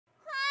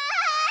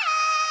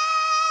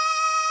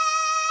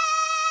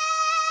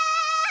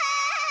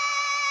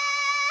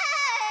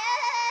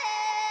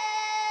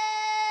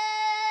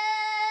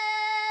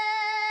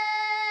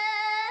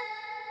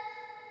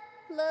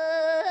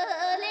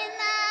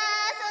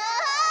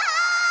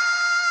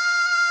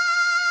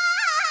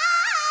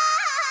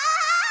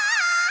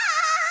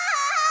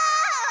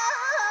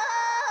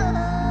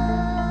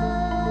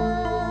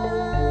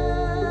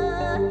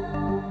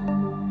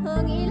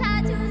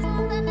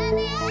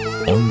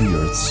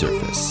Earth's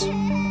surface.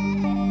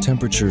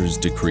 Temperatures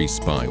decrease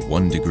by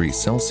 1 degree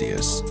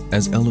Celsius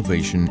as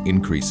elevation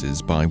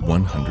increases by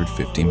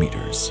 150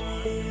 meters.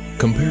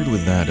 Compared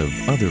with that of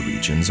other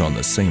regions on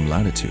the same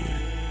latitude,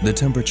 the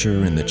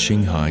temperature in the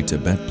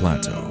Qinghai-Tibet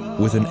Plateau,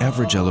 with an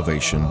average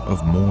elevation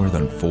of more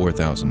than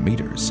 4,000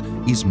 meters,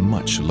 is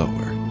much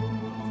lower.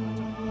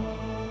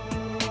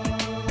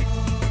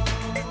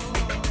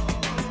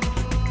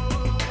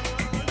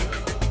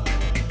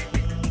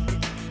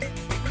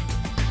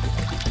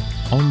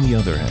 On the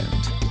other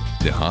hand,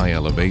 the high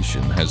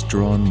elevation has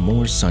drawn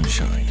more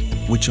sunshine,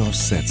 which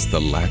offsets the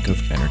lack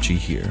of energy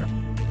here.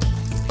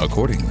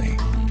 Accordingly,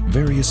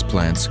 various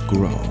plants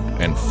grow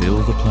and fill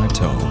the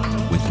plateau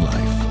with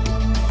life.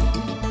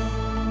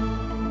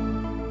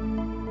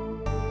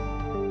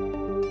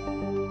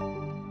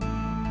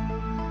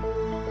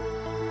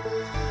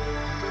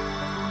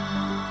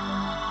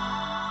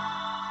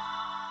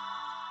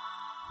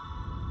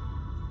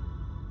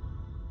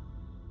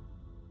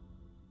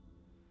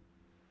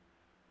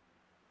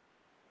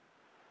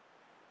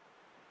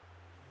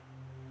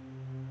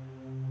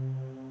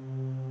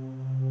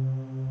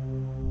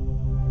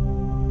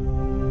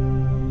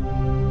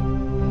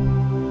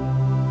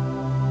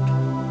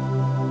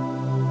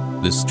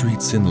 The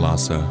streets in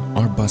Lhasa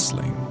are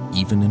bustling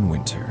even in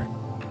winter.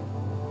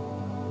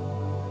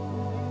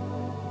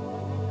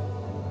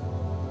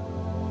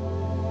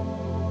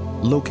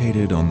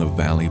 Located on the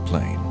valley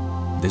plain,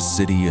 this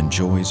city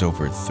enjoys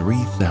over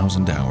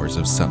 3,000 hours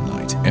of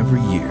sunlight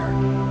every year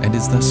and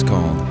is thus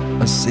called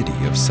a city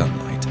of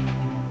sunlight.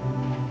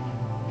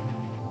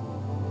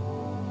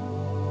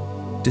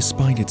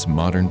 Despite its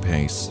modern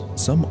pace,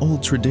 some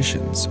old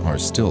traditions are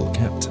still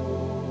kept.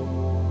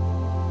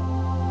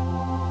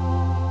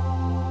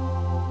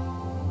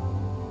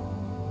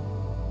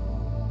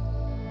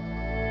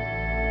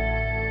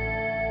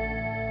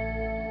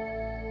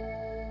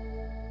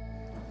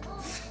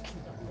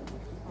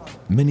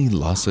 Many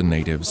Lhasa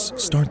natives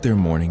start their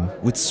morning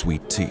with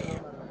sweet tea.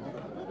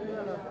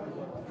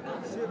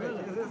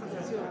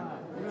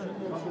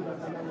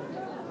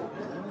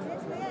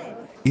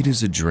 It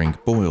is a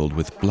drink boiled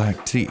with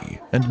black tea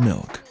and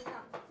milk.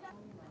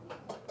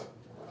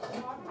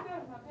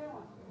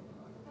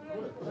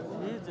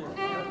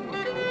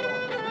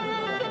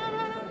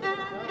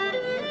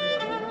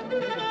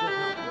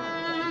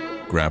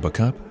 Grab a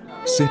cup,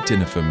 sit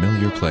in a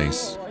familiar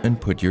place, and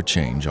put your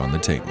change on the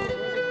table.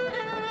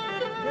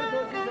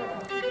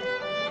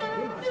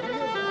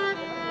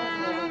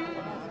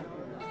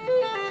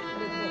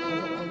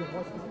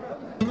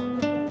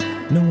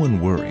 No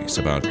one worries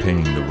about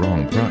paying the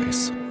wrong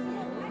price.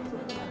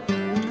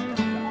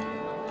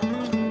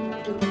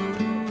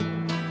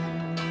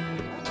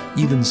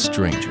 Even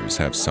strangers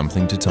have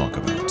something to talk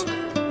about.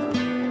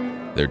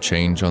 Their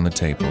change on the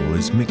table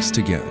is mixed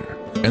together,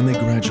 and they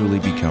gradually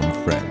become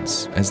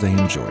friends as they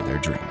enjoy their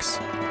drinks.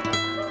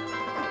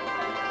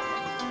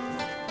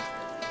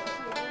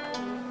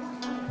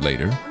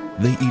 Later,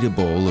 they eat a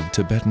bowl of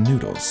Tibetan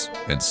noodles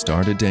and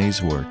start a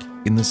day's work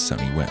in the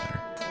sunny weather.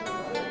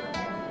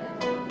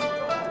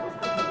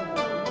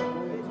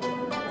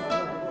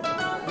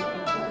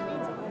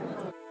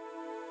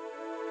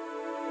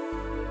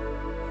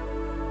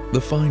 The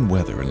fine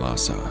weather in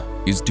Lhasa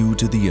is due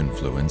to the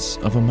influence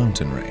of a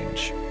mountain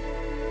range.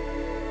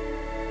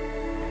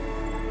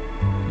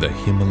 The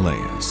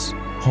Himalayas,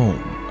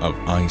 home of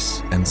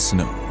ice and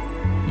snow,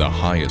 the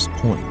highest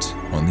point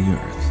on the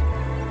earth.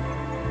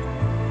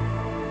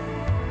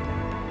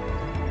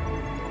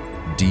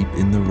 Deep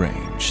in the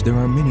range, there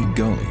are many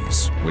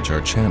gullies which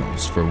are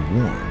channels for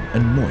warm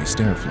and moist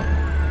airflow.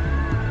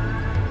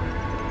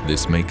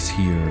 This makes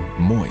here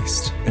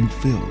moist and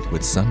filled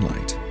with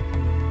sunlight.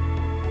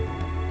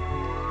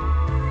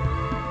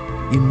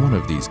 In one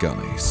of these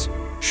gullies,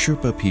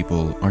 Sherpa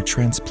people are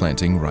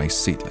transplanting rice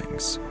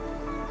seedlings.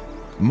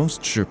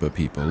 Most Sherpa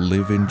people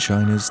live in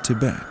China's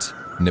Tibet,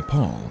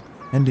 Nepal,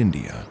 and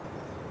India.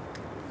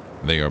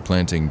 They are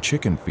planting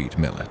chicken feet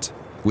millet,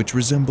 which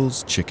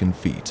resembles chicken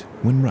feet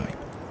when ripe.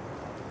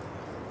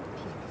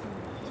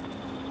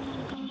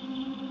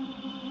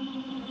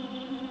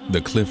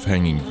 The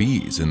cliff-hanging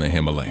bees in the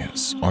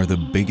Himalayas are the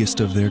biggest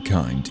of their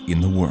kind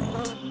in the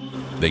world.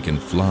 They can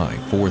fly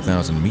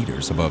 4,000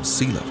 meters above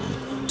sea level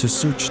to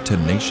search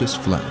tenacious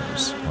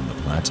flowers on the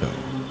plateau.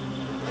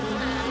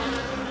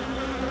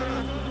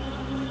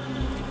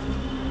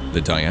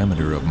 The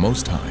diameter of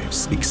most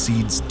hives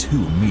exceeds 2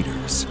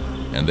 meters,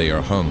 and they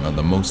are hung on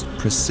the most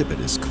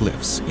precipitous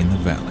cliffs in the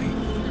valley.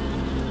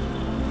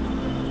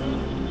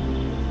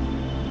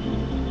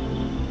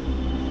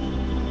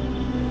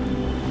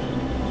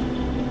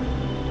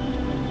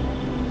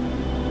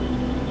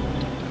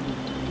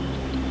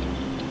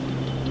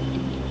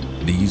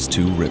 These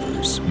two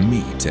rivers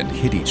meet and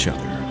hit each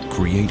other,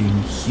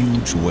 creating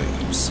huge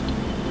waves.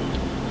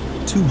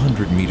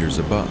 200 meters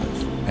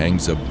above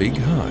hangs a big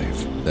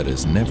hive that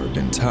has never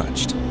been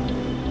touched.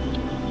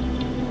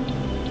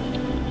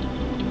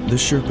 The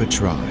Sherpa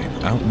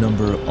tribe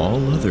outnumber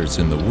all others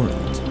in the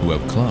world who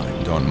have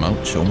climbed on Mount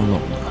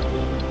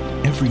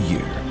Chomolungma. Every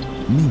year,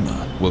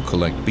 Nima will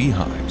collect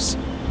beehives,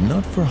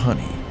 not for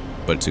honey,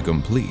 but to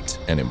complete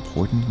an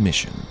important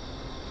mission.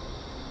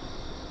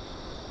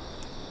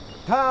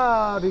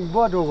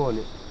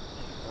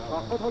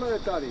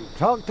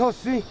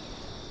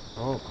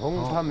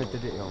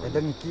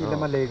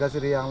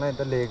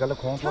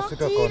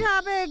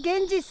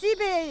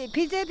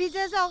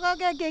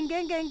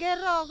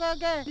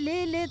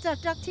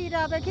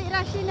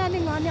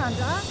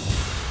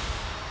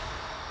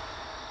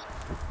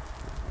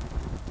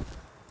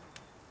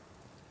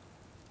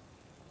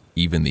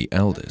 Even the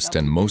eldest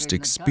and most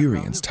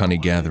experienced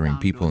honey-gathering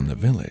people in the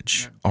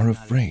village are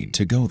afraid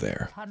to go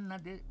there.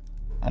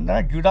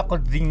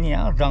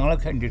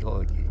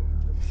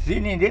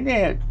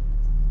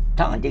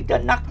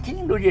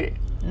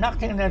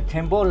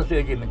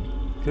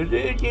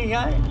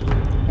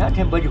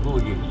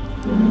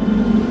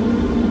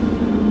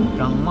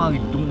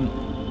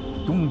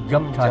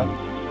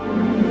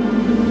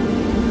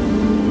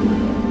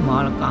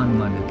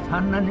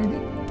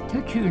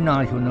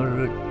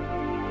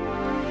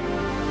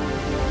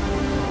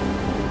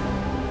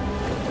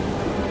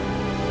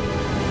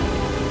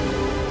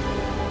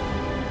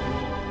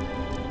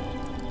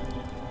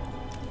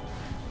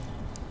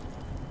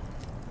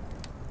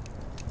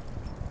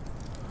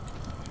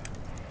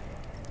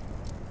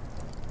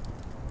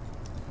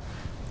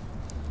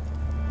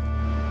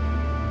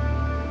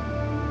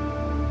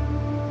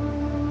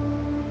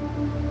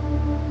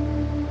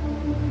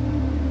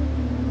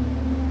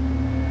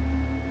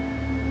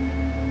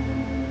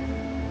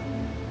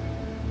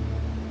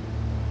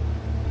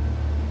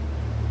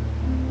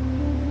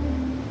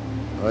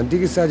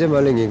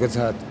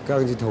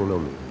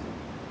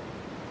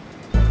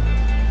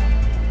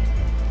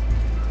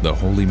 The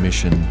holy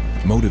mission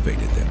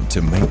motivated them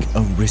to make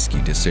a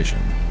risky decision.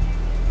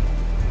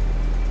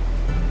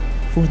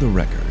 For the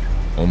record,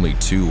 only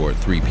 2 or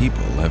 3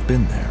 people have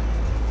been there.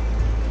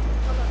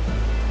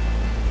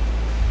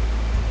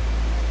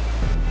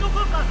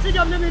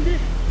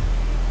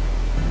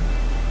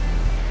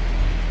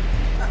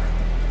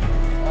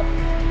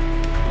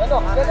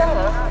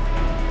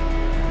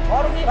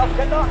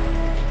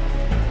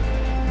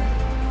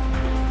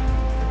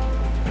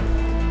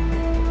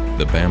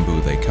 The bamboo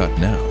they cut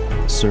now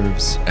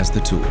serves as the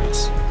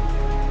tools.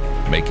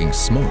 Making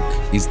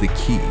smoke is the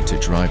key to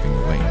driving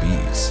away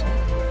bees.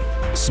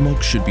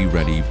 Smoke should be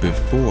ready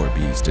before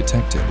bees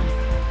detect it,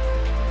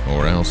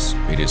 or else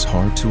it is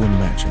hard to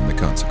imagine the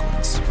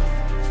consequence.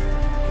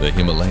 The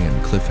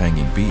Himalayan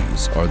cliff-hanging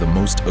bees are the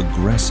most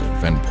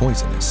aggressive and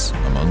poisonous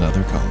among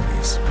other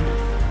colonies.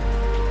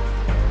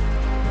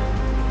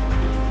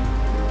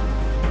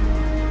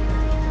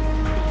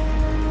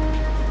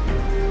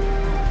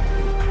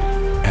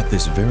 At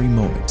this very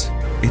moment,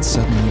 it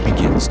suddenly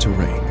begins to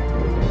rain.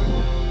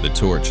 The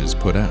torch is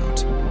put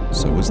out,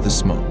 so is the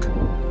smoke.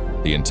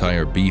 The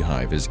entire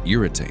beehive is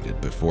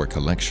irritated before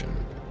collection.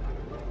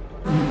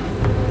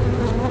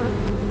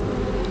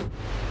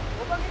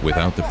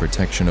 Without the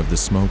protection of the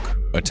smoke,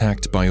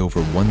 attacked by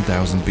over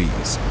 1,000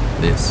 bees,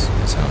 this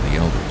is how the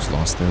elders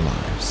lost their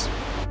lives.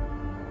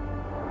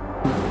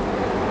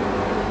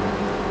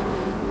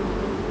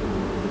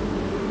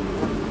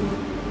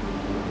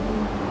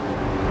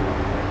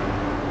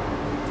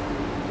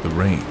 The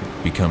rain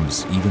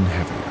becomes even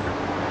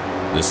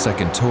heavier. The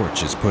second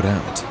torch is put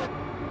out.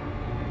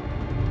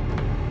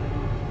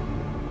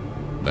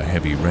 The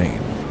heavy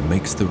rain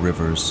makes the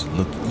rivers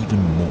look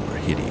even more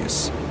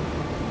hideous.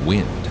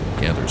 Wind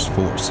gathers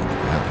force in the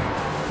valley.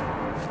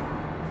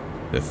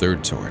 The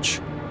third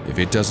torch, if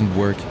it doesn't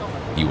work,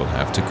 he will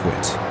have to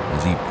quit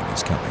as evening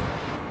is coming.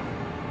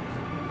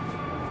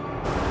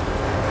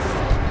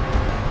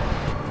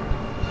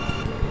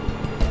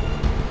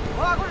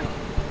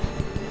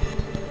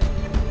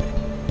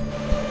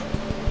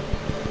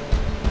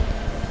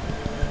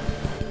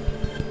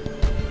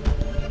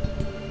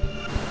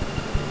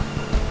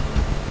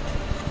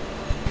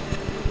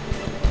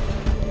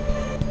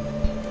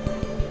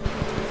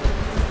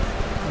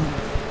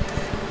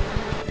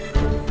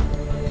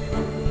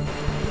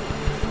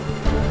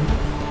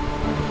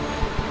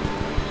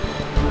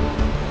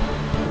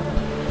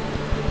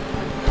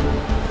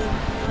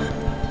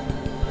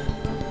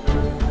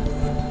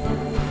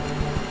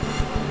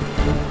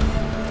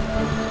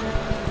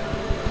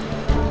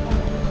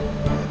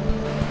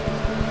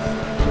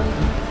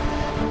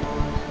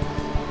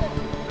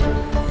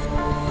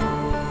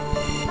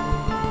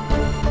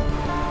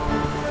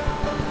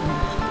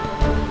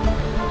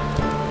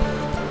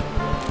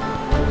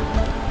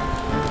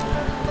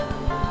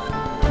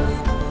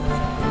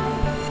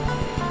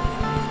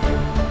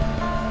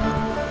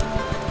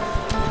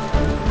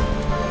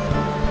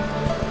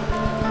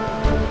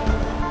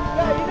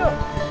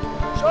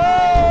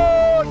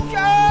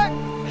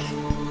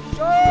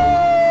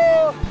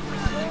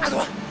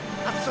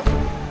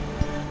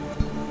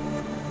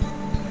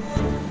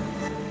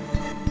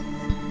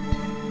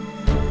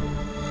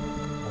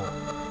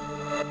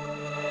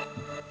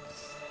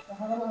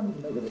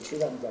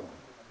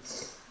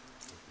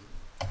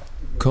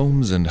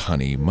 Combs and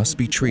honey must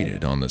be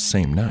treated on the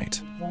same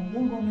night.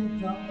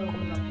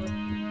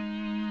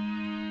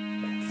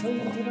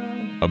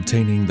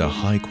 Obtaining the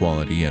high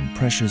quality and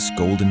precious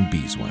golden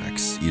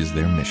beeswax is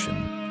their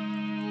mission.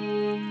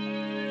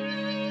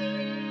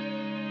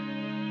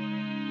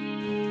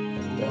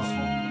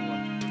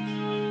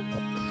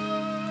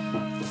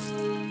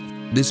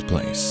 This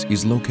place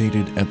is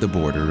located at the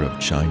border of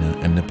China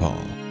and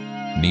Nepal.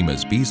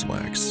 Nima's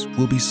beeswax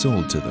will be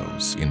sold to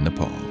those in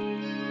Nepal.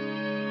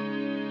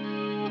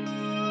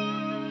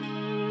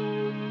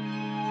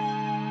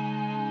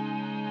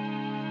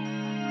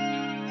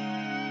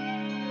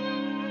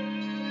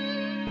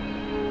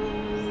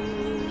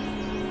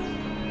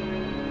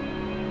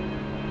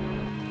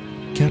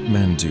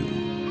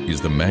 Kathmandu is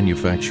the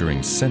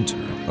manufacturing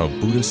center of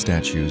Buddha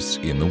statues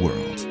in the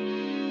world.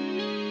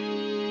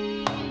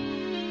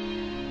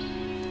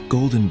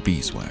 Golden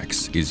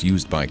beeswax is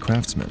used by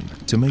craftsmen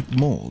to make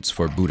molds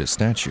for Buddha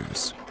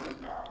statues.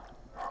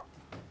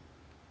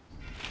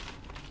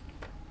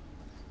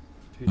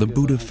 The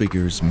Buddha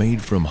figures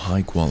made from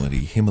high-quality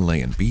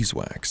Himalayan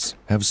beeswax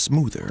have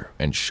smoother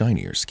and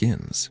shinier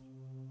skins.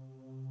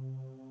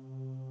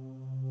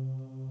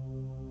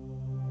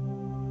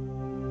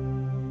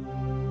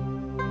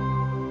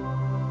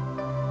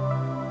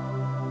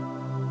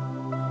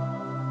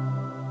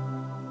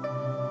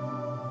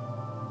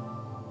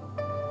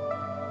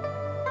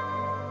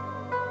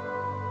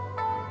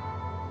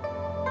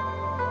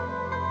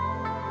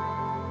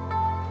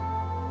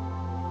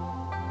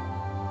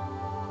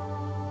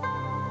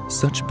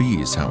 Such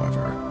bees,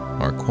 however,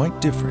 are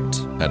quite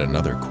different at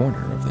another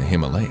corner of the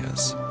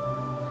Himalayas.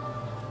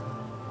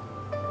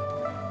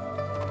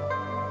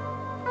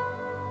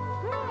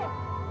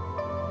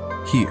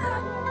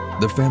 Here,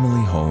 the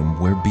family home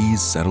where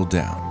bees settle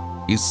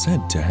down is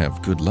said to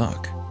have good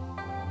luck.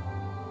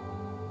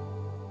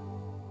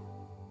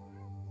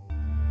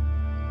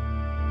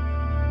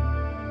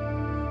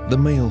 The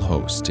male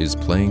host is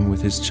playing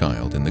with his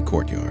child in the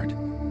courtyard,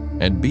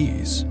 and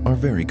bees are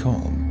very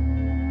calm.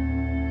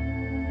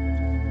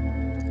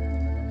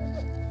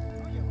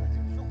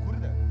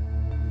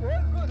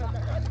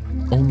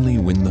 Only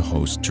when the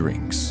host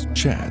drinks,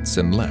 chats,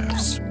 and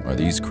laughs are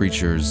these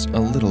creatures a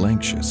little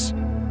anxious.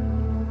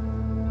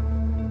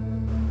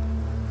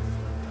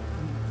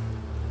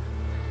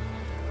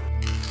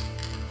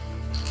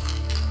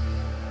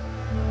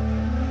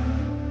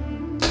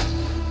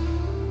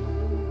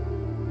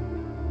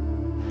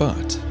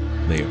 But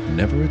they have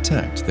never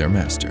attacked their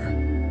master.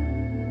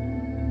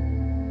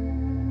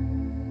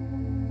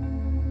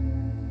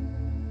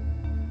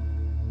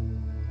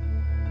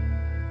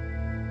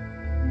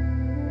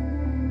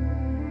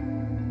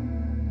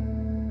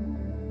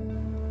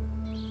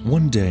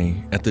 One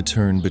day, at the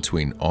turn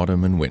between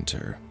autumn and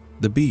winter,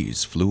 the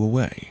bees flew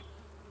away,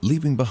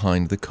 leaving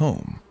behind the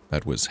comb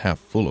that was half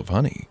full of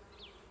honey.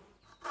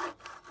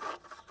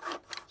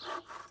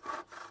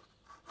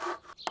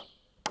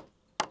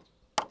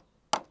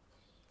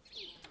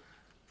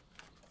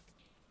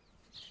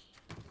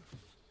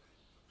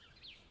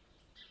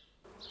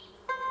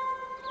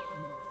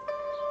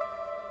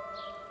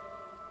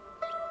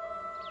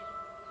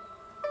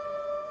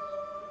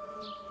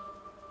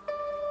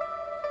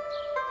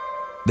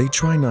 They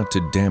try not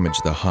to damage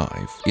the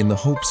hive in the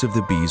hopes of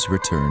the bees'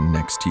 return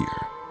next year.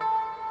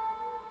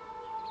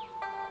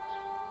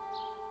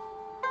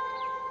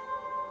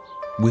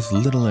 With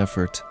little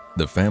effort,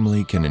 the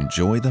family can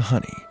enjoy the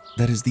honey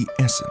that is the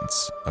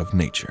essence of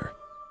nature.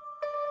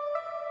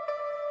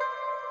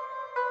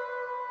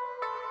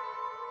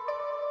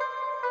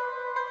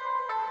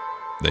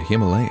 The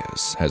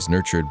Himalayas has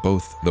nurtured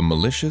both the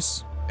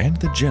malicious and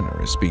the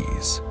generous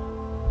bees.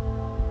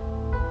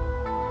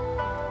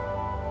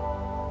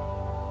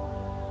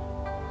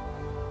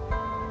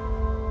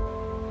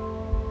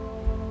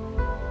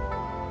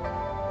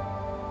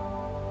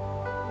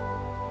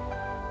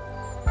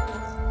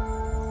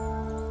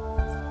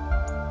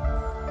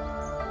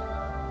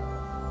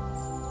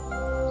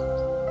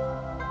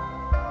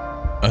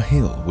 A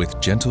hill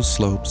with gentle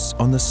slopes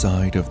on the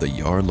side of the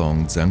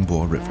Yarlong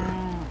Zangbo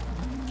River.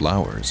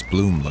 Flowers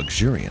bloom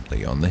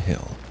luxuriantly on the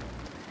hill.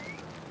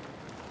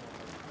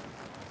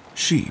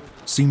 Sheep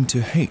seem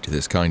to hate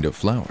this kind of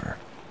flower.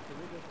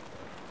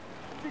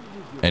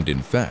 And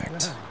in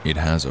fact, it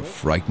has a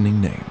frightening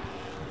name: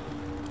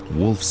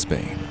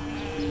 wolfsbane.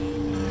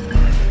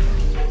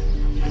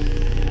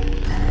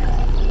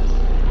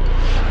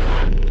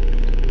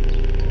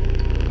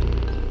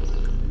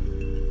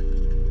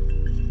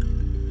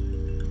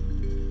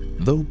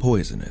 Though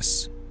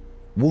poisonous,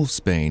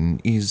 wolfsbane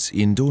is,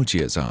 in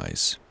Dorjia's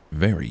eyes,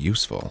 very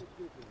useful.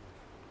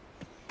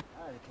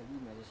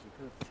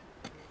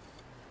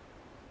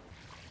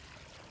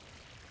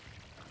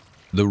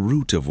 The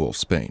root of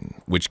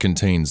wolfsbane, which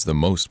contains the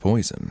most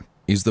poison,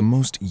 is the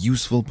most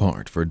useful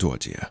part for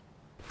Dorjia.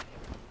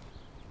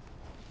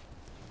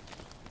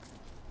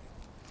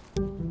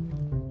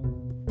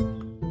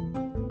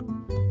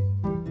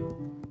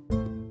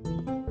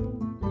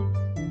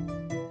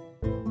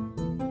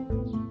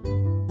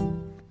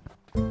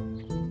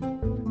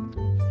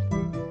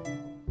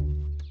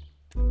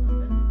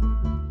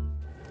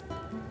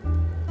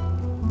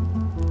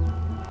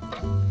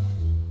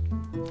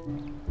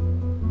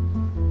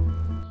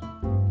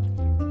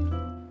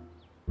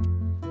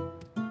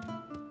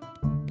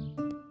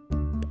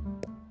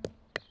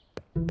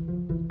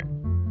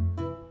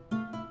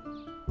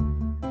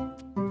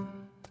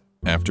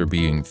 After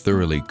being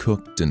thoroughly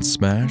cooked and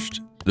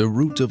smashed, the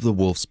root of the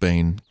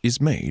wolfsbane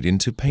is made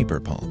into paper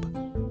pulp.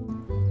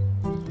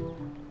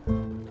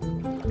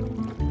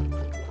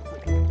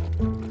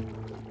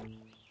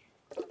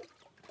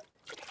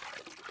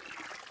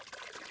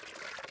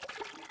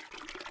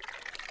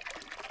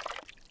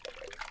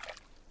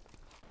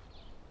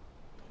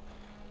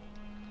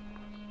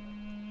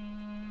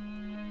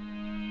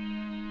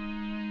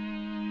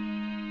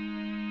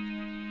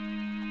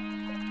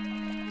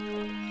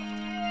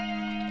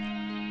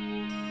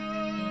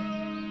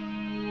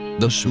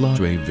 The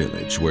Shui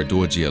village where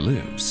Dorjie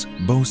lives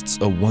boasts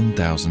a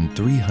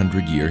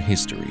 1,300-year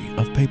history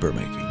of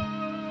papermaking.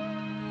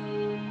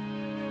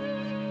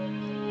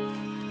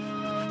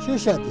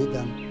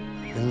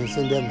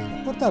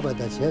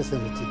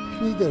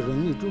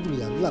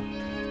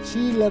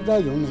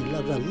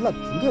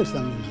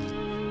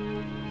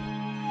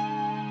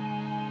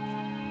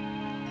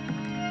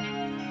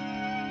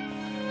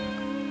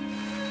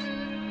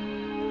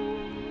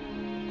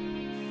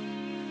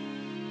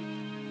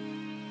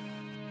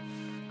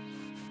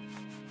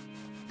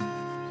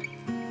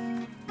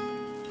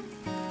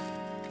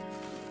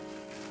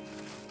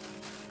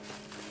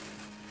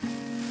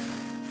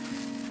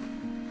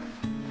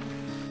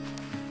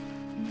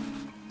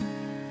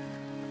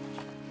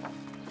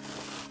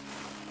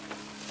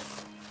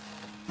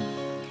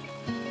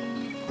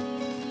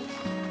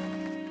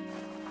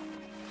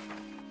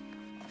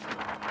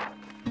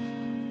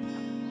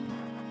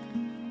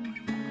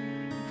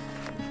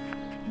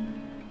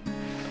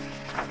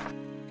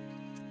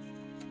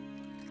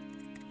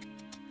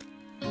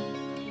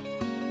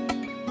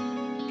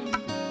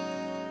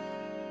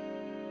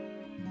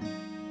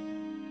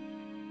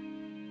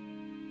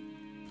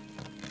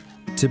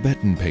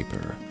 Tibetan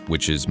paper,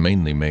 which is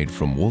mainly made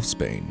from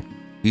wolfsbane,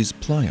 is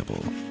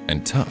pliable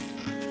and tough,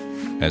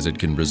 as it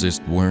can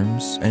resist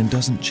worms and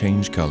doesn't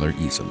change color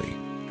easily.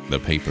 The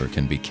paper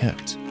can be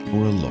kept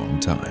for a long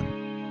time.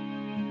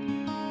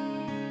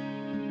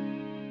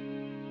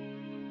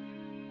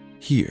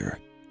 Here,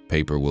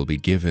 paper will be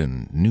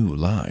given new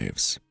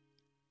lives.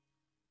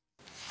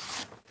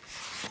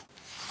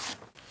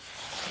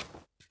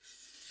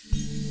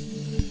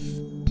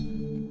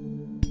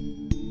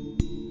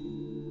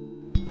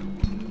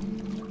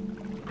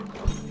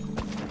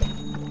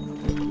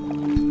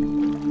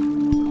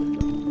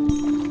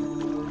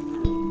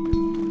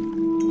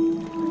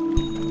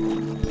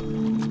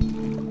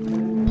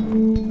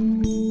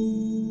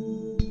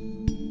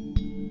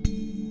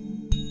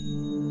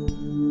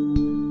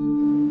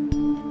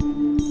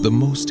 The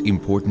most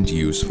important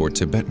use for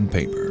Tibetan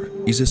paper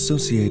is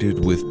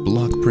associated with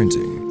block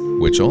printing,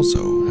 which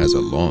also has a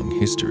long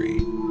history.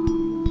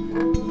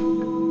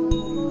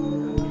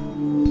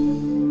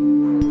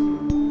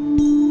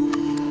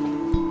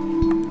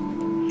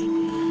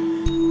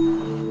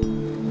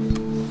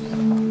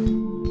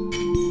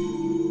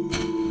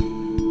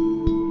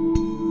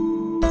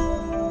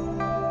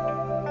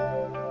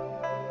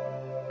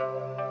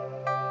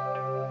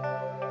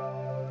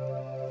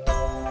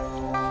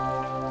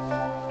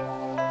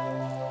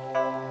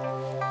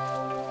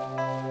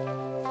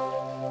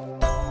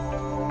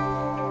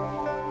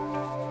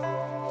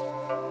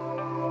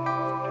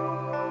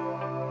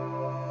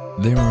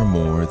 There are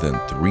more than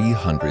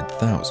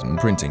 300,000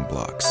 printing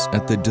blocks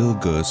at the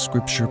Dilge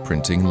Scripture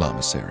Printing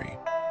Lamasery,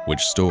 which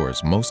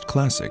stores most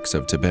classics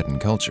of Tibetan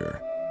culture.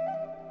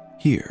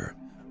 Here,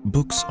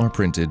 books are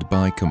printed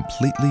by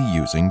completely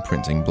using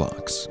printing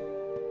blocks.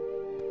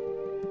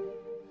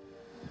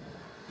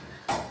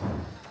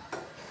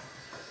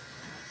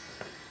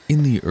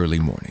 In the early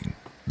morning,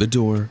 the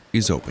door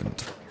is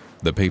opened.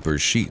 The paper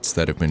sheets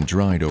that have been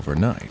dried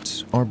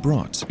overnight are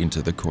brought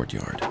into the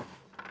courtyard.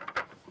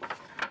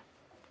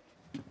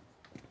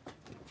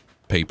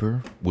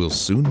 Paper will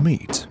soon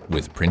meet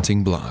with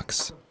printing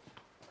blocks.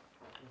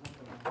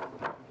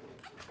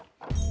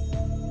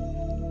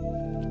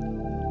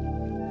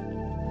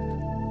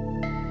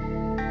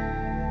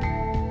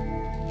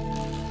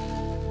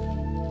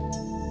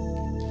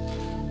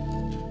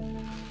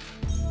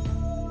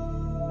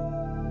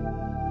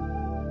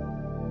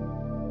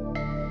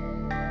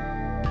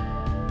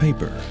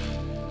 Paper,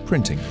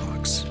 printing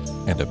blocks,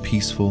 and a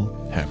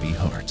peaceful, happy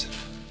heart.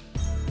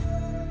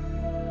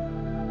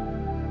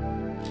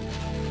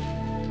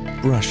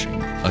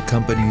 Brushing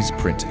accompanies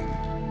printing,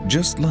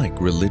 just like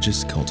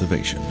religious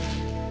cultivation.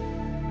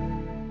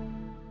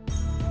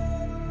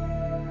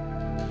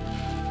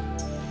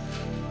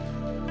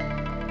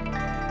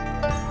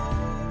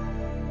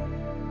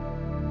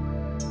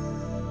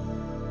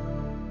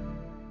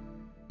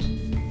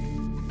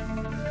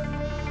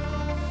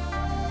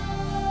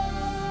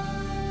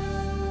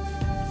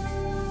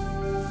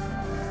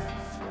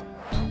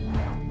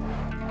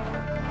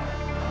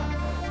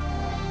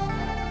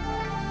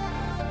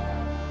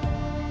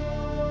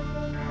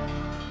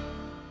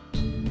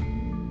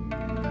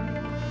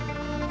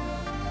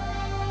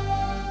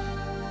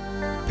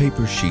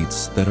 Paper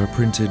sheets that are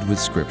printed with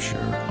scripture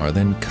are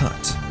then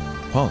cut,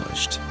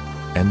 polished,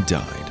 and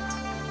dyed.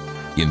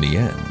 In the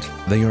end,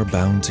 they are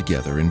bound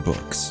together in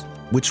books,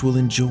 which will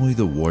enjoy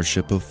the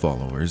worship of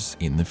followers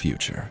in the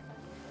future.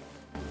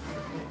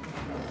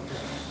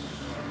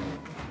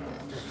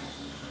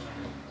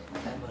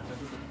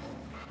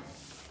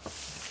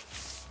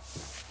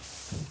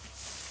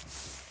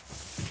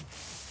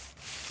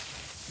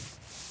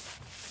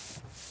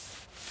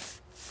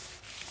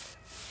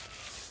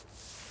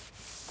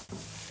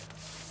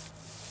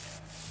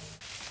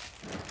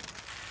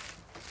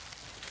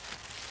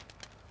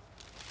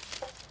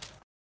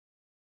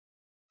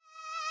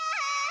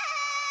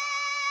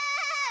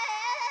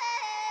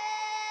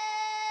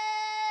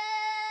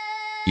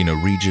 In a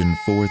region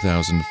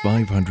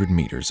 4,500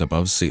 meters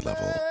above sea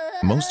level,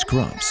 most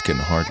crops can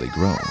hardly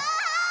grow.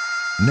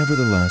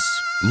 Nevertheless,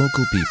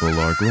 local people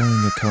are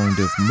growing a kind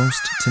of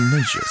most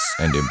tenacious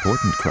and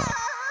important crop,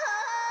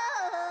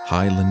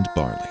 highland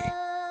barley.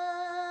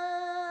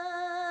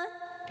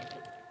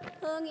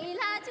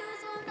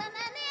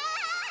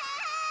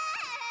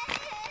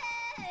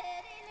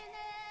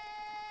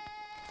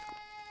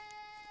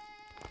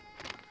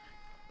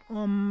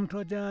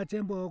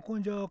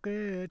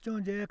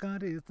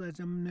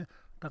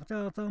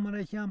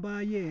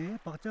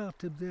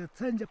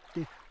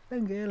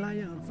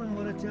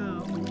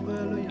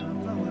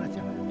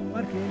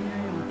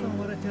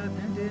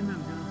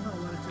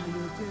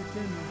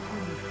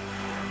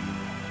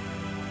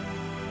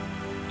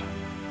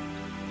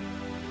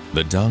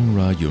 The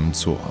Dangra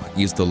Yumtso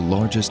is the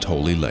largest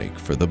holy lake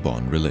for the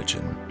Bon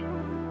religion.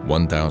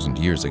 1,000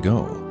 years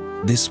ago,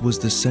 this was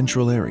the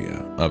central area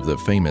of the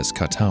famous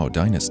Katao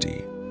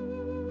dynasty.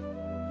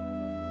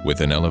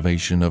 With an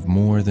elevation of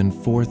more than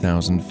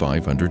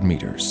 4,500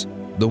 meters,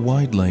 the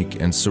wide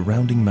lake and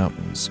surrounding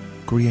mountains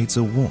creates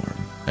a warm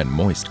and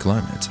moist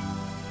climate.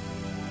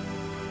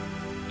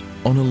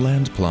 On a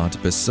land plot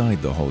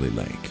beside the holy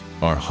lake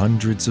are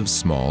hundreds of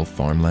small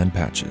farmland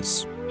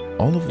patches,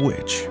 all of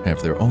which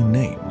have their own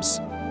names,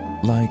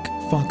 like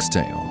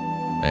Foxtail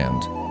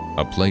and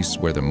A Place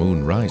Where the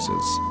Moon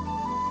Rises.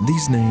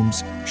 These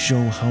names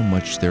show how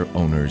much their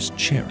owners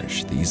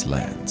cherish these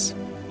lands.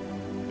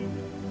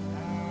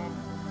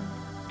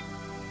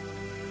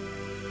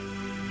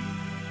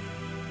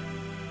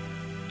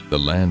 The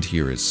land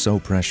here is so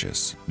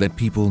precious that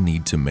people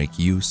need to make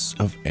use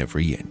of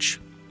every inch.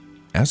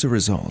 As a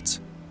result,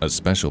 a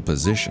special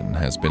position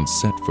has been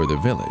set for the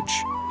village,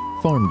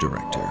 farm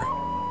director.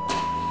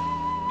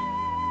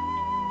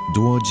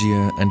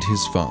 Duojie and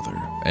his father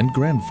and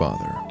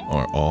grandfather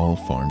are all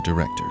farm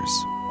directors.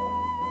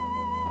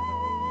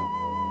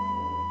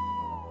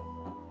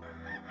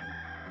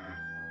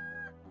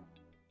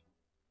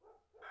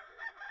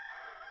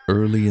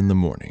 Early in the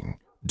morning,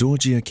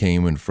 Duojie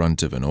came in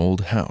front of an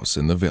old house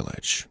in the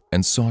village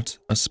and sought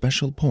a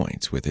special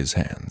point with his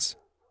hands.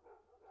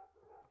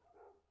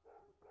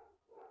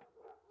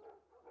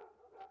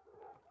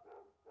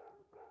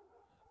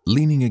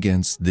 Leaning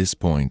against this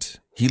point,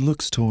 he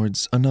looks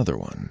towards another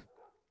one.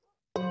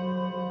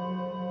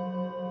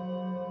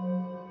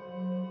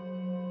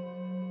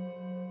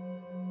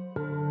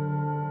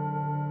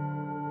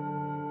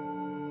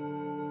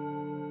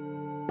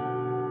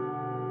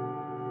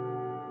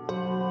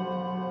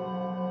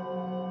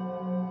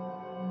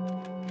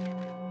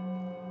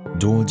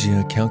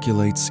 Duojie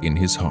calculates in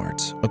his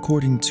heart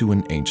according to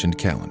an ancient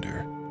calendar,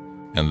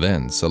 and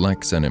then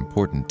selects an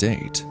important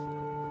date.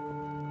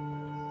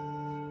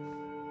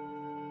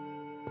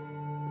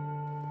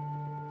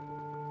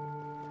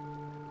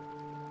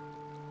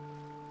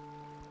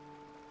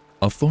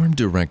 A farm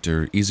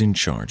director is in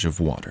charge of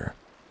water.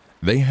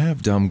 They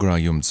have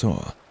Damgra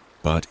Yumtso,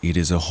 but it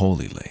is a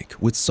holy lake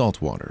with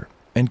salt water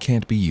and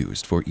can't be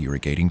used for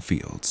irrigating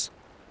fields.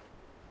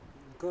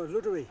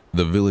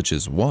 The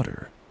village's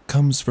water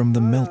comes from the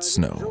melt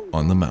snow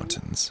on the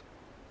mountains.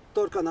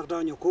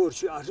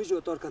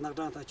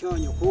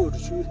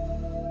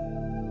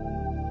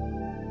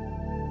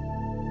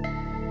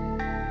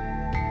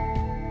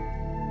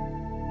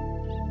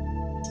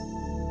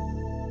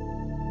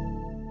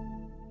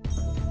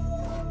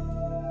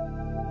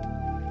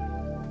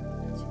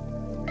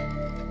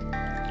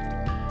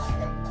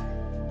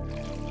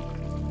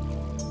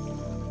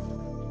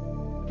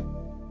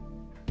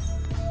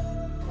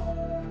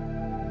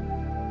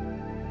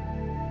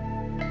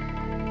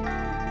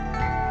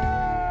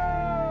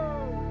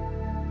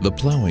 The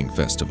plowing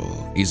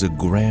festival is a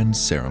grand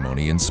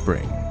ceremony in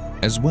spring,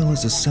 as well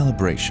as a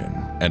celebration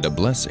and a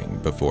blessing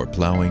before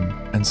plowing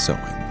and sowing.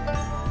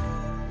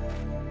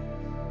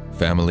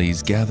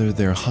 Families gather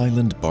their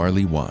highland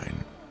barley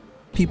wine.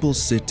 People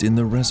sit in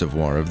the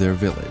reservoir of their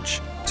village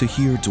to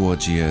hear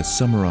Duojie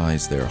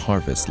summarize their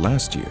harvest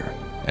last year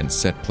and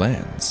set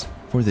plans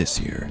for this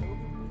year.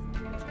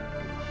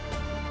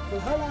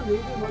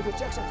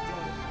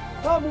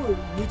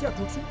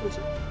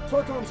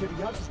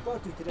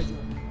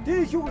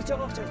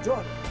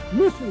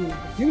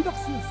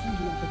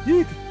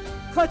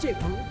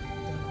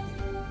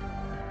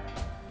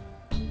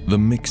 The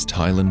mixed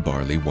highland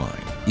barley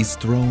wine is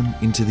thrown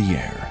into the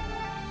air.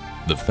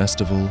 The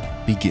festival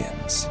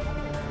begins.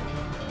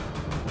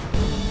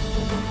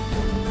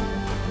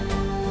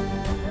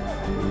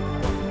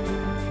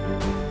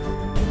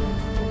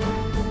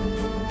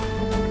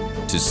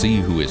 To see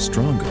who is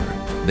stronger,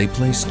 they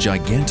place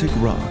gigantic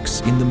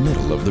rocks in the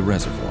middle of the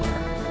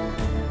reservoir.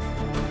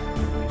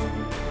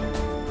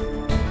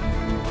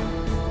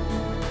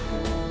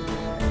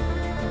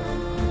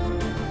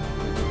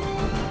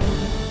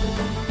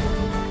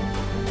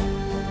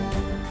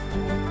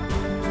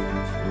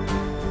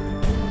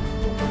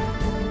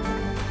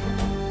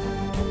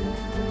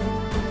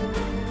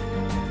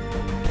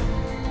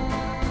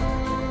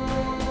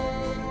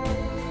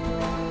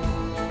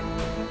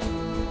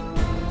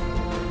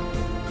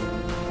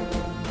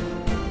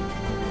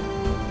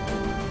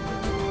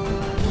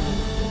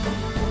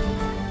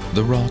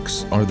 The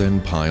rocks are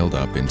then piled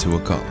up into a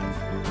column,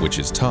 which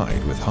is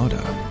tied with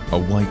hada, a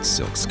white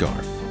silk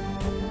scarf.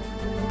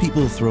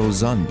 People throw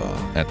zanba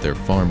at their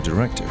farm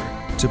director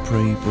to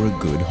pray for a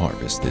good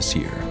harvest this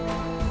year.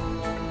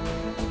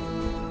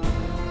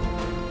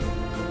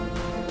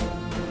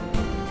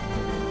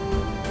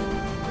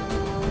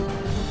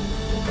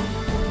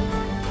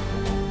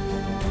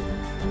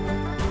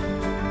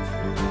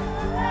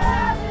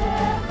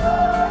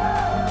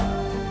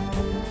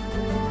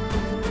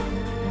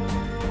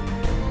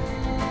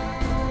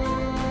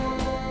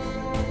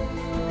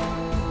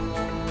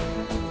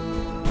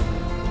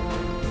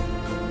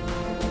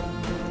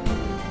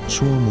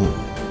 Chormu,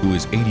 who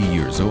is 80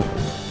 years old,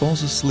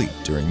 falls asleep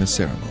during the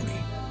ceremony.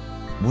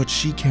 What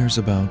she cares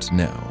about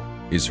now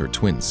is her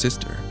twin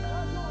sister.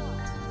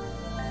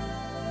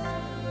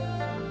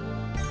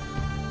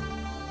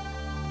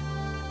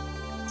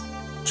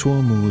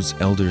 Chormu's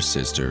elder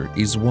sister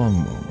is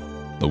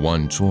Wangmu, the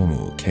one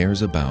Chormu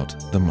cares about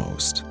the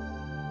most.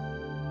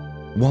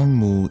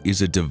 Wangmu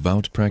is a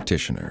devout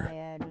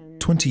practitioner.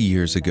 20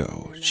 years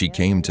ago, she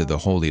came to the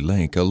Holy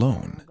Lake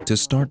alone to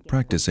start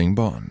practicing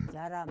Bon.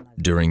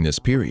 During this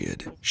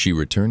period, she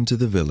returned to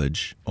the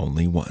village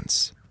only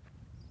once.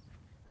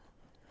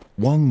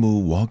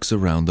 Wangmu walks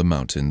around the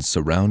mountains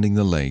surrounding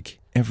the lake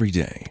every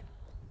day.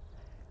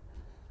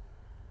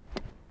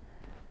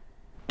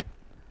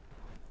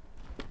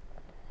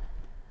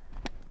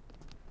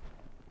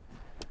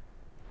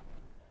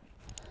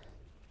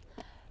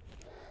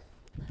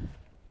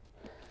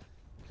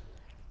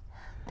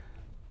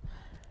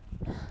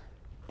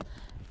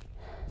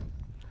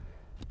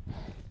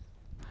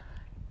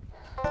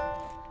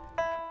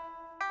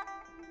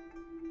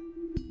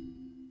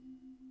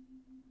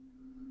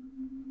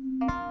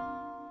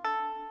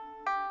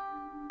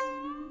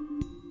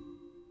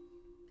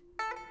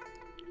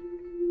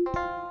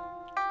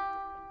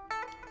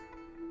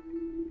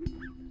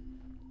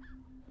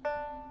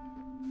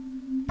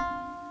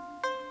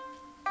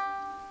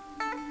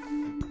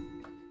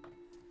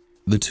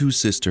 The two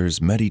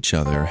sisters met each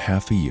other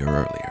half a year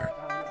earlier.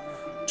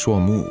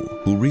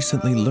 Chormu, who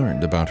recently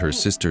learned about her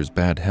sister's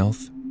bad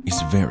health, is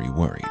very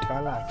worried.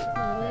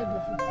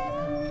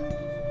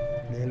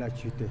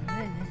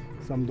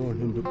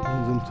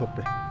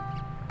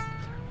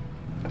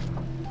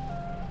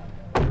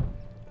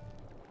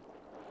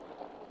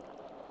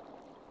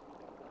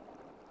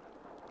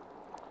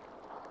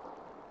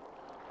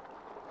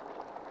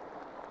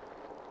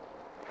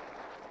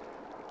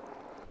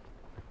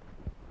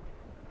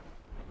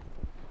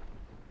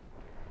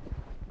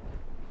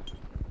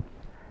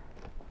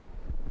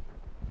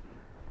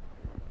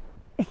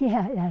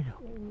 Yeah, that's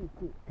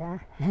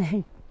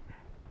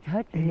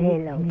hết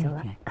lên lâu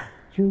cho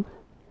chú.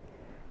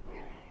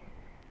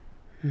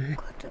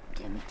 Có tập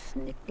chém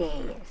nít tê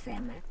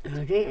xem mà.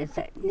 Rồi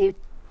sẽ nít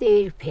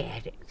tê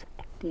phê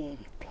tê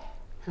phê.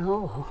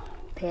 Oh,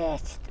 phê.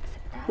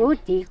 Út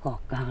đi có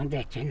càng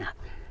để cho nó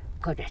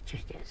có để cho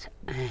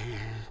nó.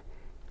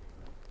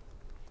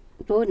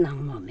 Tôi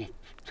nằm mà mệt,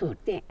 tôi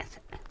tê.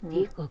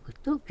 Đi có cái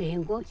tôi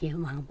kêu có gì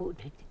mang bộ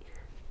đấy.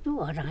 Tôi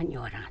ở ra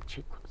nhỏ ra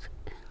chứ có.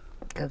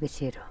 Cái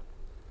싫어.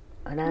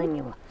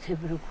 어랑이 뭐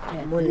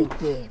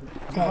몰리게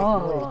새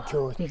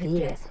몰리죠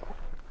뒤에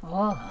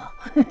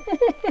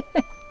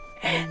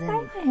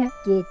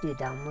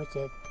깨뜨다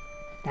뭐지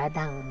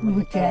다당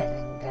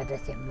뭐지는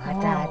가다세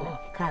마다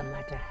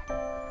카마다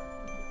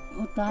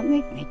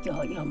어따미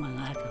미쳐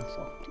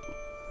영망하면서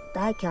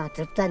다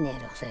겨들다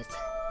내려서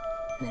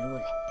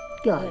내려오래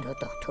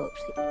겨도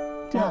톱시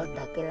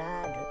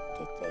저다게라도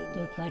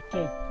됐지 같이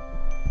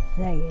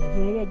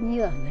나의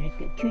니가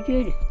그렇게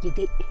주저를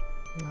기대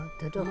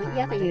저도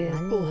많이 이게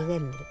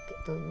이렇게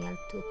또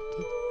얄뚝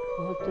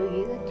또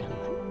이거 참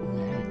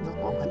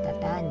뭐 거기다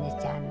다니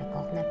짠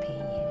거기나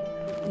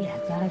페니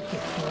야 다시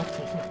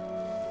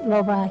또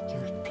로바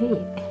피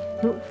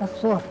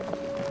딱소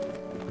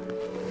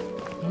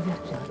이거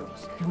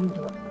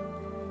좀도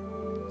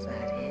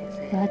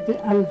자리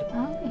알아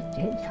이제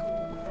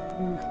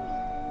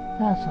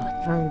다소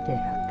안돼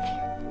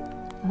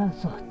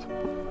다소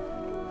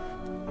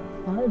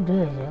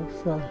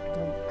어디서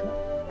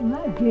Mä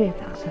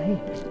tässä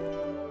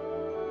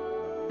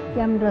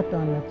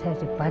jämrätön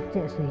se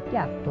patse se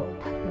jakto.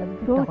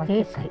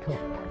 Ruotsi.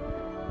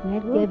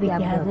 Ne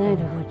pitää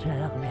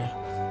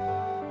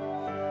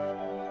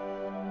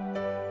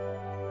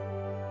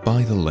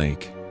By the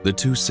lake, the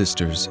two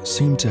sisters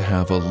seem to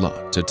have a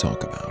lot to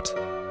talk about.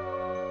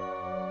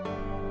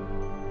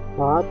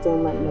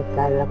 cuma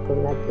nakala ko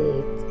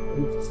lagi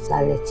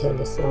sale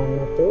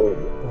sono tu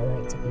bawa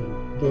jadi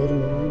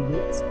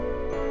germis.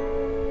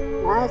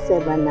 Asa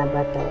bana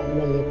bata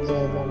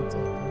military dan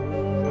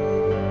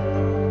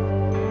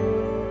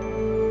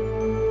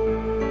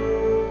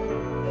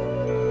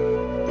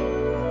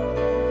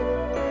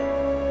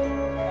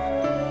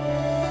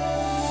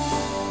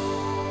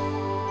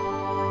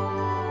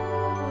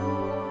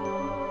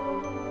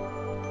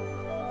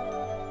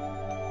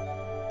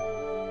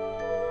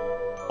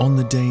On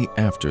the day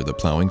after the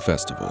plowing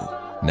festival,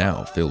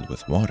 now filled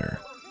with water,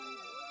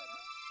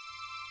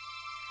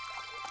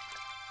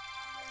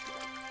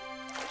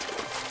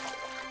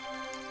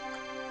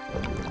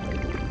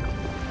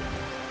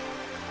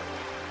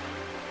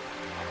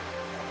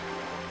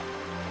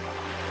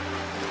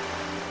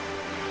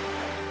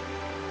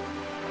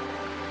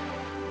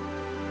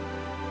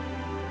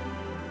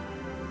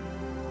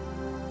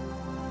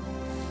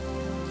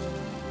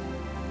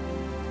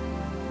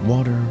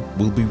 water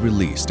will be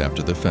released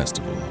after the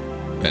festival,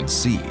 and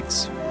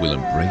seeds will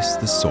embrace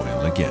the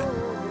soil again.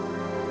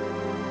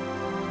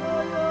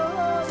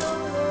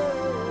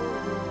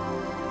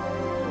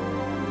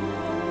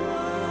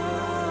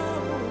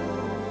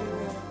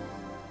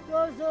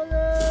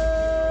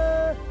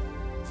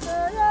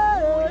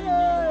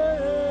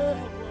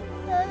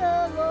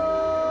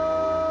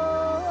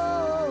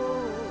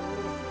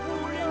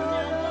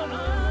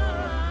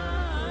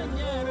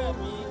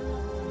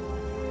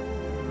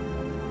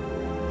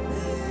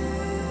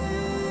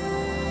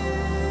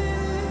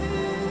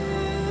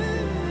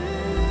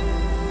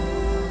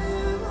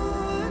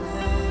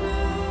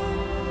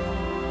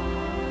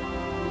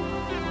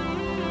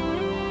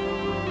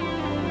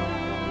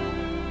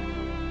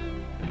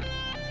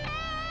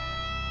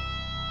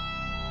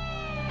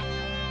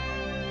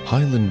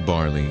 Highland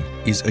barley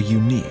is a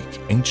unique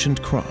ancient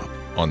crop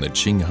on the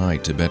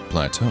Qinghai-Tibet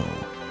Plateau.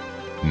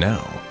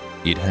 Now,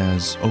 it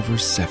has over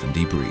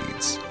 70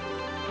 breeds.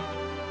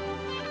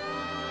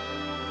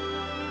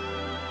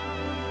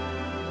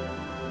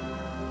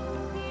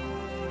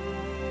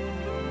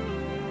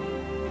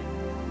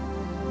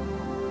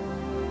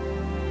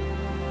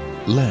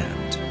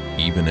 Land,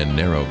 even in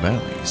narrow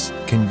valleys,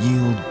 can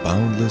yield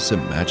boundless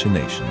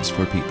imaginations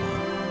for people.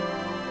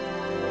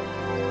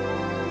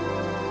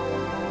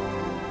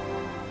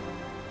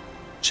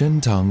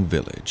 Chentang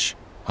village,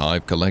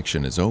 hive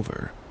collection is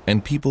over,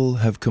 and people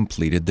have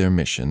completed their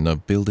mission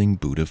of building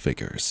Buddha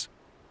figures.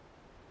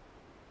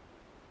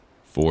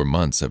 4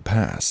 months have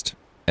passed,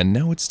 and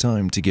now it's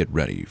time to get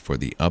ready for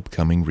the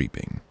upcoming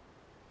reaping.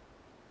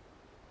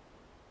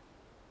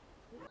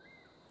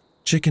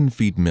 Chicken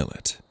feet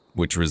millet,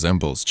 which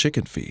resembles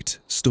chicken feet,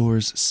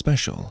 stores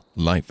special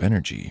life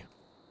energy.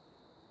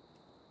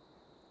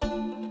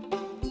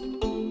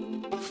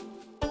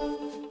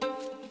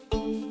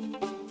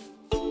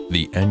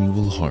 The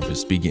annual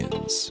harvest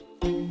begins.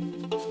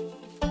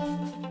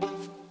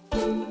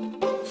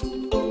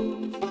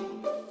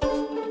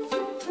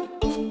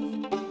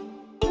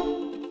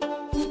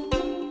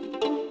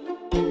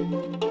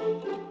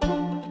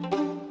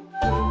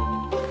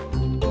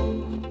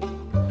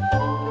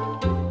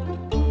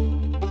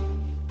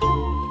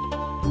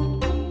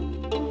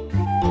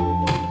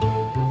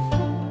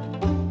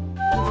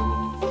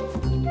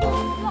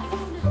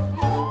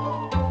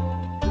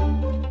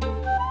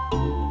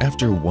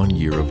 After 1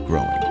 year of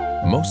growing,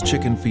 most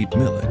chicken feet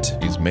millet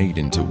is made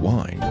into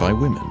wine by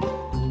women.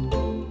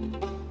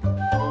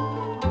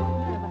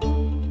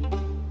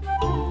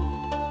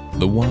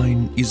 The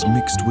wine is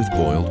mixed with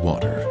boiled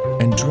water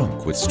and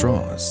drunk with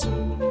straws.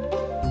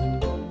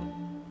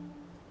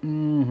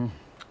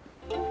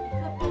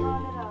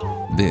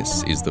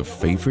 This is the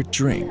favorite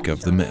drink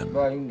of the men.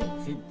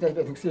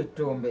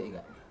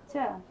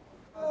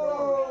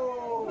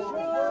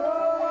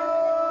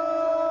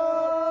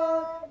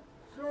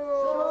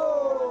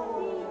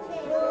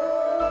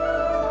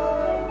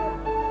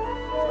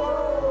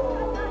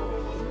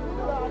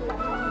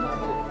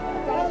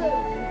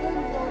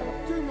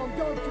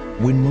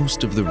 When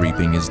most of the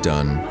reaping is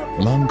done,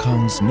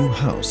 Langkang's new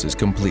house is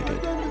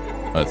completed.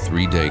 A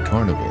 3-day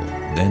carnival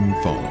then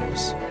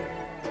follows.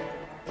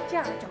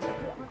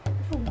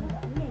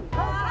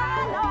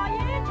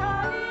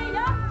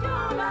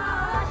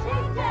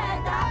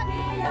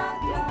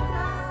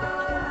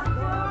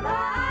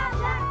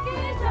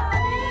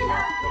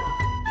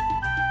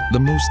 The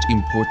most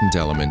important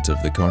element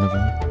of the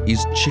carnival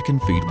is chicken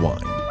feet wine.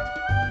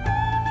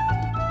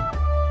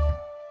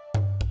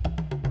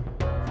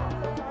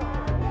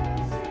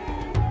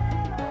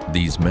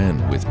 These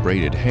men with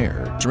braided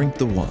hair drink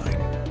the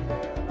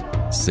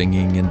wine,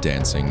 singing and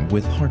dancing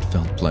with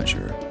heartfelt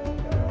pleasure.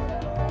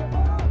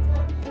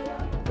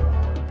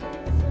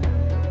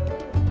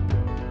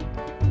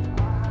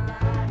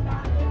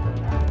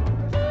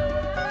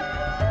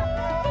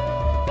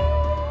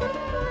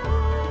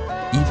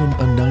 Even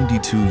a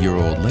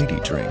 92-year-old lady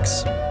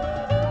drinks.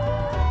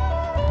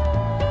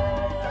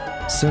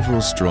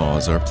 Several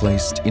straws are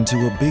placed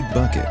into a big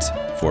bucket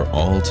for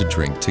all to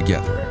drink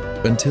together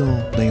until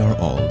they are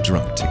all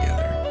drunk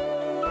together.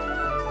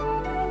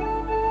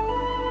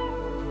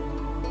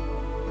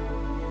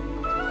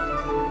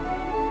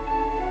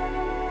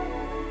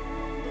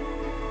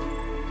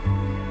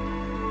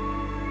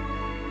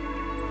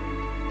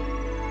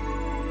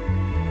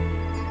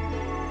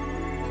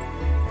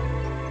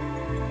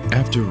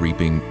 after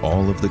reaping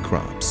all of the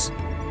crops,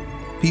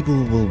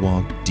 people will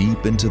walk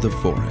deep into the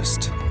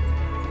forest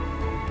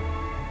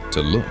to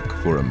look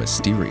for a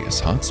mysterious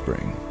hot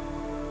spring.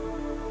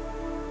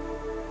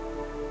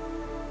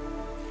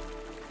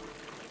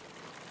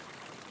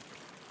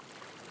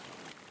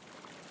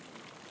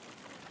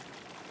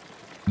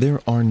 There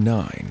are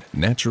 9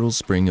 natural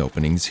spring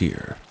openings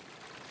here,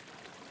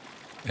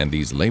 and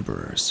these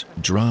laborers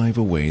drive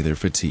away their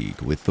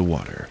fatigue with the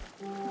water.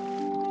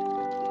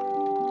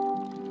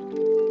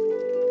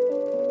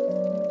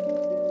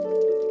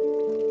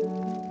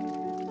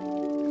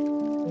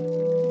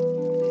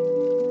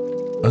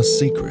 A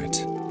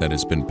secret that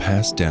has been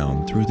passed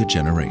down through the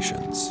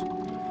generations.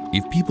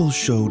 If people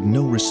showed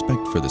no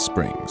respect for the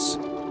springs,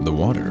 the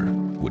water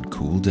would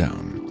cool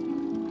down.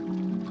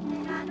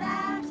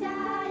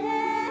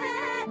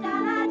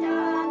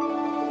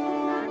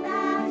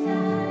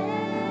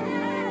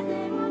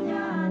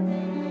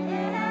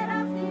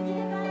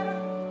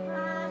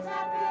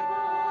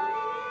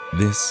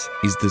 This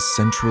is the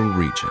central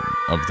region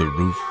of the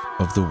roof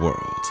of the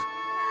world.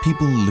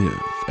 People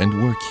live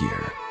and work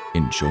here,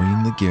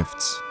 enjoying the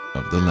gifts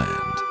of the land.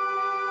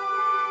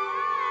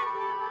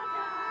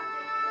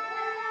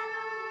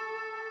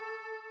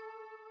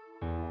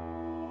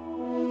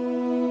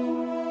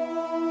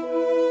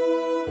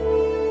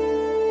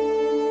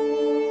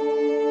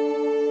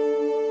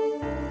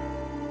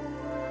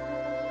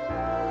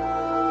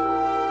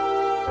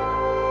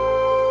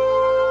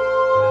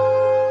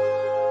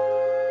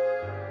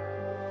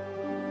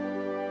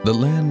 The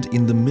land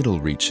in the middle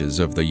reaches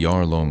of the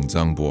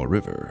Yarlung-Zangbo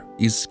River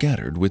is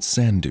scattered with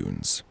sand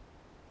dunes.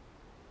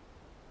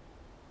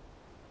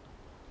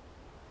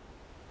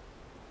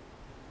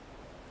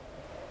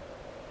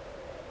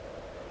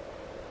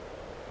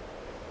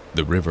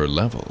 The river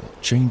level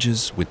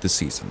changes with the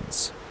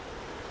seasons.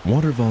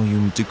 Water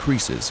volume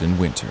decreases in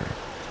winter,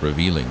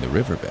 revealing the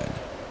riverbed.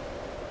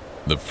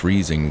 The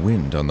freezing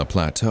wind on the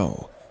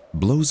plateau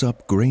blows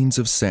up grains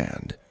of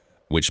sand,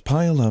 which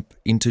pile up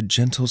into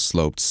gentle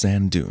sloped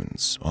sand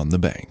dunes on the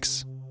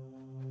banks.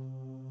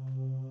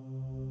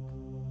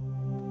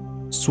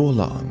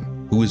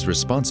 Suolang, who is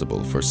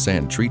responsible for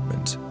sand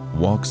treatment,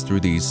 walks through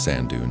these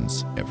sand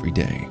dunes every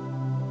day.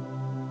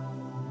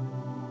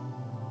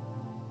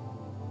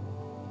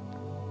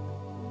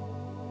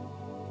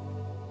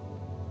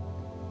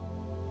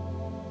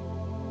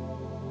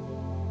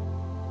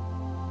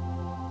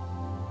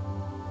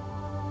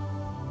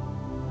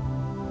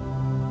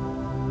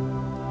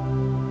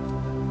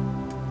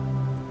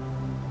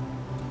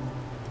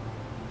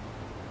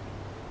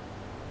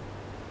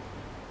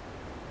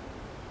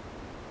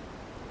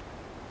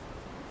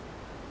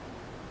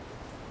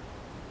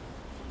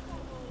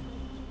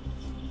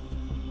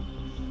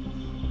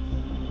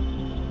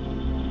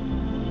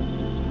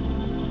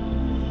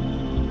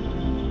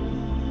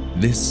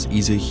 This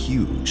is a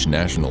huge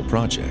national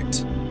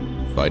project.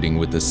 Fighting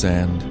with the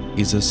sand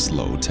is a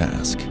slow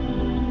task.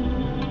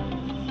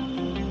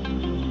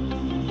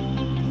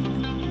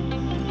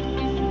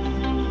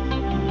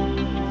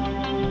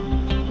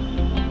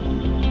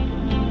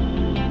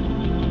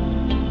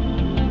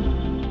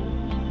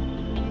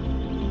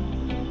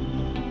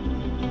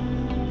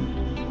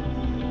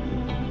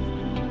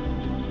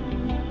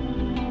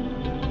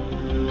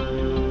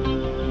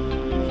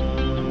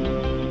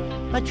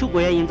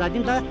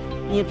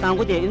 이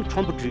당고대 인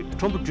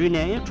첨부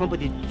주네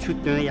첨부디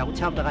추든 야고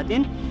참다가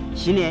된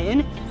신에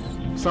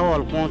인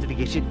서울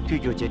공들이 시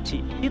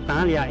뒤조제티 이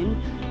당리아 인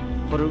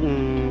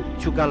그런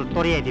추갈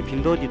또래의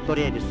빈도디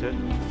또래에서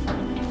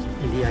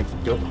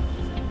이야기죠.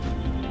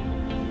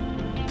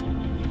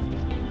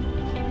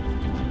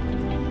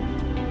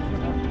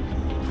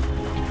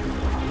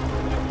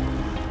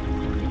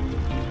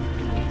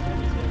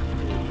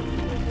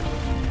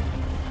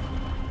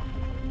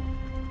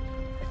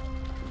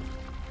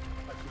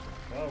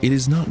 It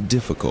is not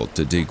difficult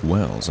to dig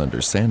wells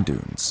under sand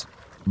dunes,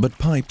 but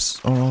pipes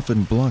are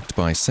often blocked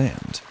by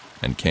sand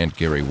and can't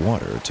carry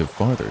water to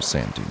farther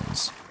sand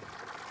dunes.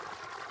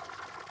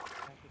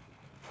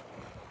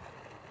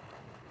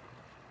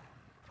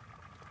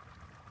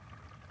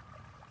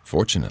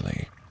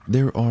 Fortunately,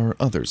 there are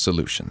other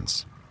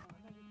solutions.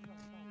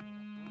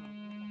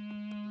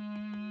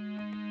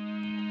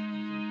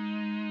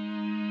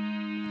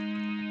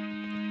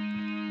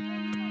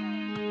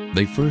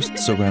 They first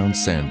surround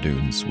sand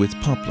dunes with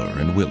poplar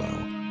and willow,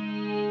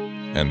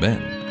 and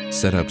then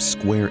set up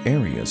square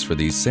areas for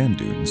these sand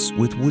dunes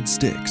with wood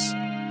sticks.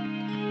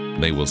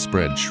 They will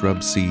spread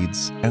shrub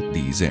seeds at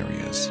these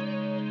areas.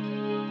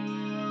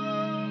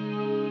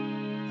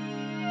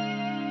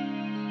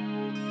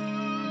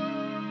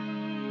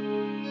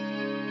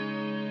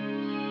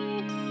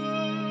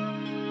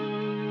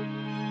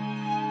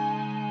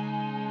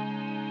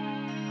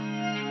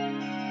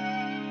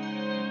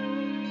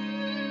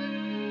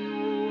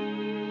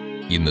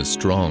 In the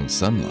strong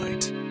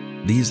sunlight,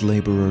 these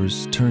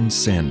laborers turn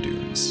sand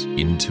dunes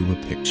into a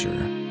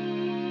picture.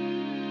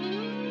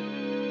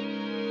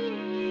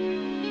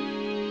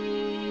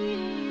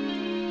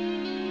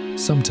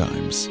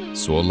 Sometimes,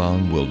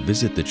 Solang will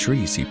visit the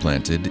trees he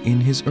planted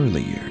in his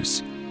early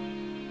years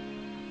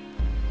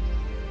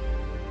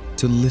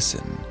to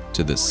listen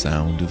to the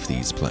sound of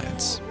these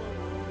plants.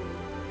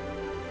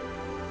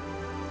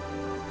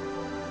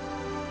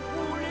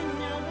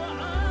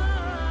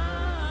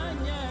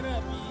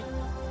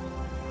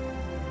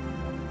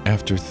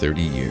 After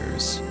 30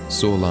 years,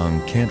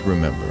 Solang can't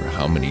remember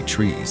how many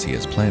trees he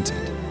has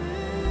planted.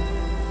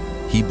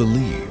 He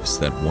believes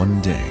that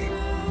one day,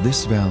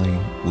 this valley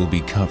will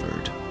be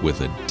covered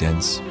with a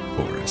dense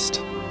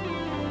forest.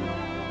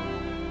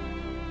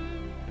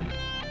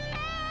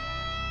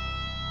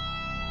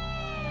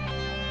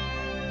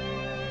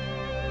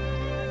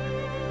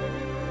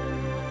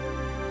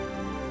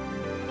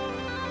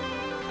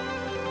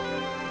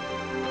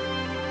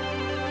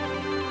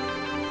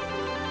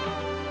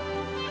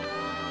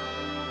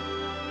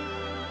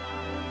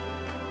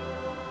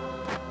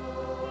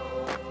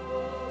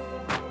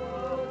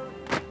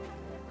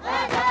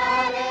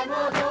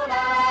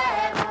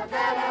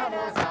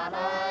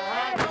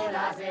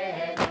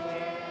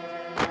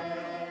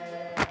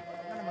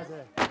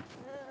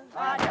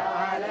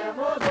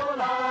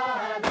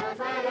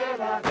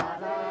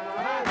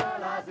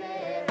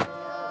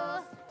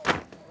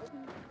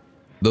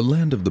 The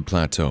land of the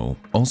plateau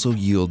also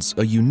yields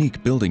a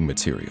unique building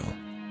material,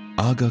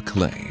 aga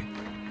clay.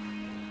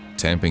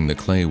 Tamping the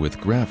clay with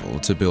gravel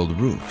to build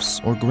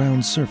roofs or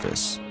ground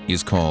surface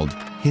is called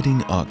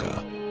hitting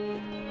aga.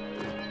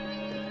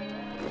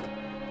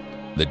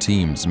 The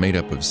teams made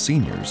up of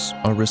seniors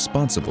are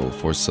responsible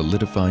for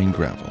solidifying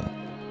gravel.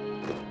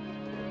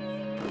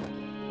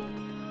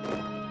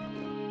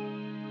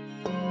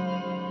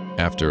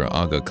 After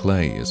aga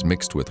clay is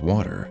mixed with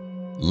water,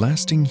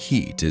 lasting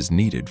heat is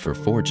needed for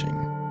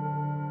forging.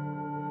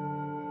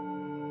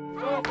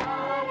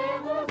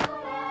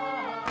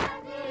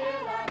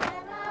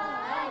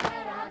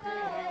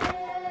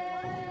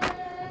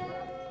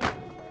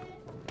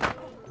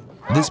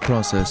 This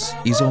process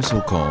is also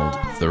called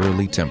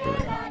thoroughly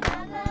tempering.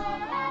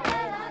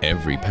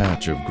 Every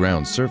patch of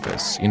ground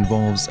surface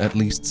involves at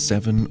least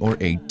 7 or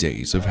 8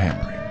 days of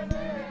hammering.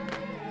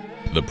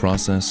 The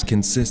process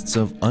consists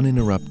of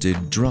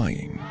uninterrupted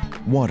drying,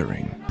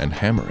 watering, and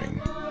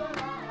hammering.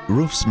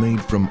 Roofs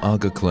made from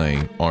aga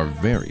clay are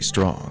very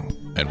strong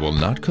and will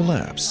not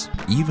collapse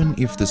even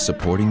if the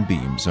supporting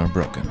beams are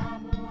broken.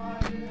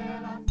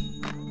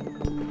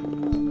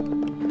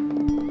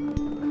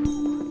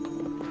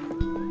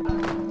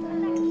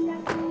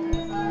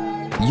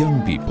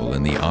 Young people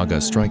in the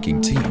aga striking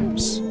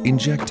teams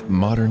inject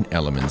modern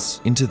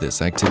elements into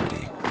this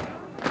activity.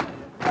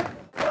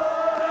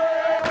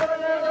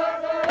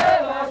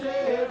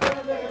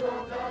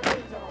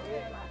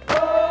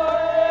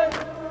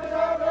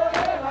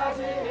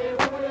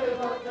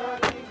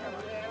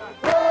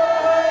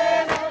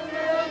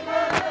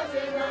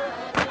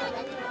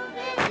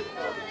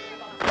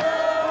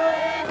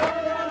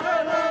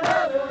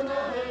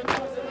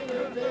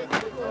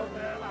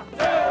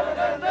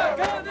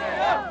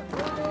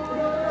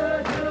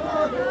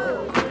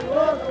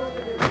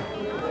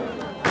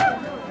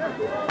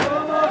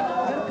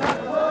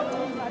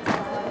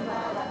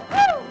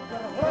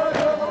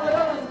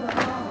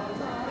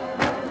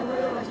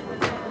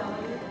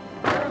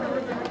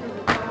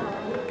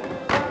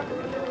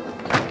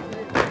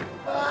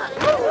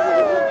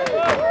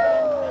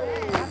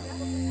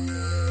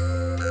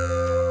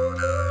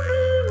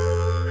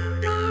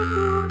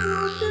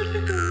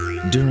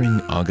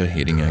 During aga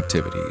hitting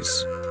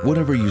activities,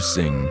 whatever you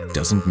sing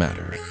doesn't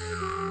matter.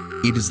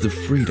 It is the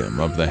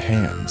freedom of the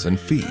hands and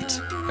feet,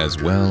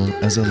 as well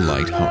as a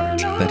light heart,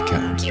 that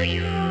count.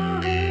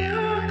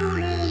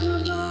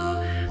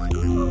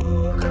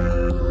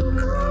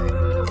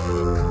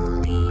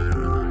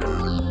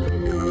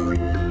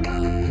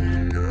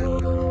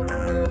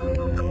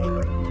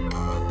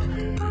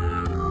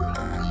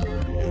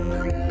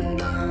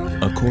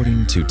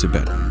 According to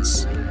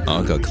Tibetans,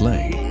 aga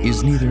clay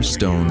is neither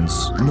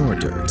stones nor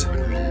dirt.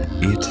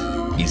 It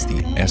is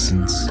the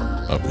essence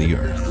of the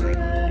earth.